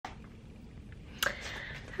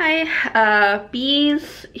Hi,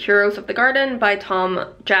 Bees, Heroes of the Garden by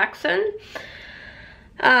Tom Jackson.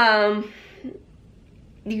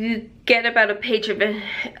 You get about a page of it.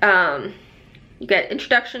 You get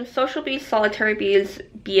introduction, social bees, solitary bees,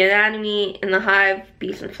 bee anatomy in the hive,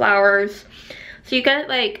 bees and flowers. So you get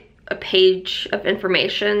like a page of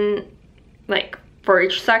information like for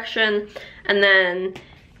each section, and then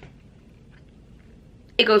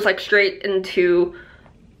it goes like straight into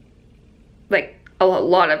like a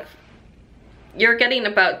lot of, you're getting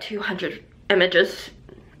about 200 images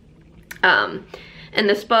in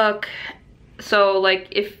this book. So like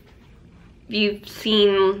if you've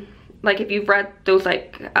seen, like if you've read those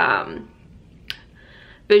like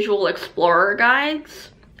visual explorer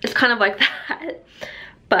guides, it's kind of like that,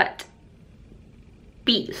 but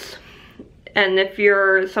bees. And if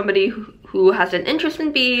you're somebody who has an interest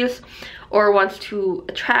in bees or wants to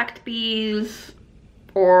attract bees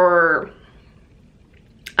or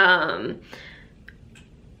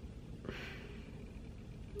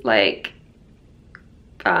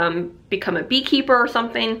become a beekeeper or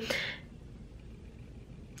something,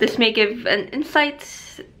 this may give an insight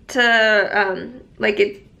to like,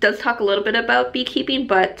 it does talk a little bit about beekeeping,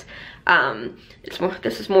 but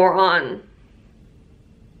this is more on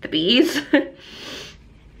the bees.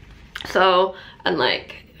 So, and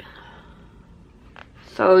like,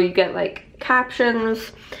 so you get like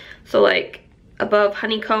captions. So like, above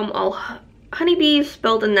honeycomb, all honeybees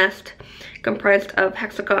build a nest comprised of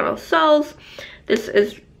hexagonal cells. This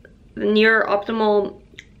is the near optimal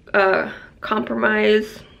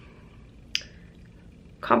compromise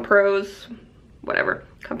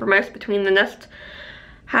between the nest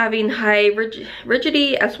having high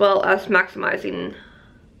rigidity as well as maximizing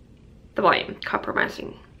the volume.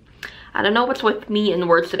 Compromising. I don't know what's with me and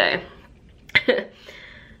words today.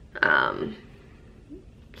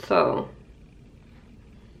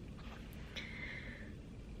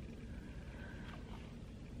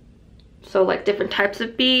 So like different types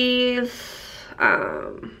of bees,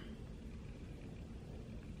 and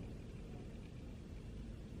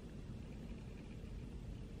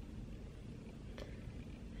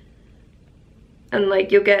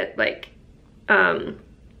like you'll get like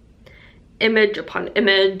image upon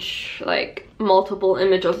image, like multiple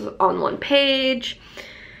images on one page.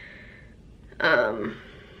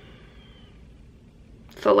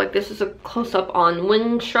 So like this is a close-up on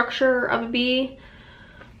wing structure of a bee.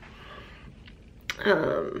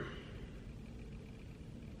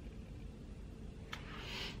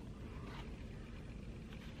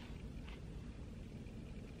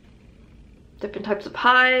 Different types of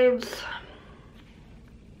hives.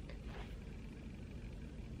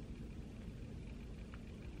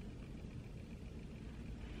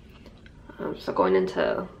 So going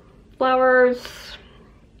into flowers.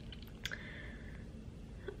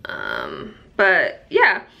 But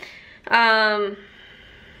yeah.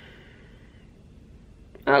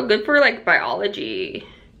 Oh, good for like biology,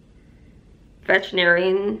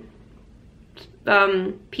 veterinarian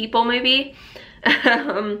people maybe.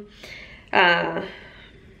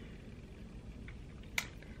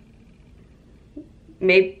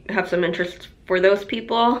 May have some interest for those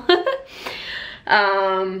people.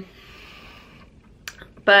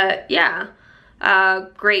 But yeah,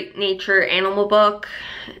 great nature animal book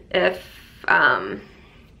if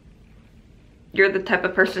you're the type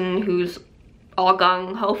of person who's all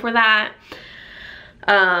gung-ho for that.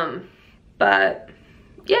 But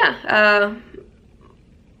yeah,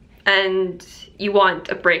 and you want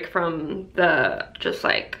a break from the just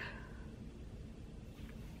like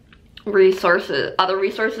other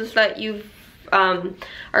resources that you've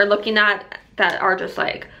are looking at that are just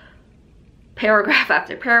like paragraph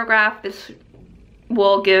after paragraph. This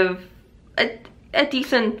will give a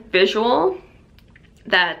decent visual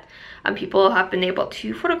that people have been able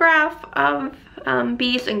to photograph of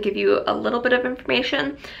bees and give you a little bit of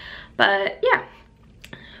information. But yeah,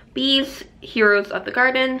 Bees, Heroes of the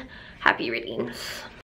Garden, happy readings.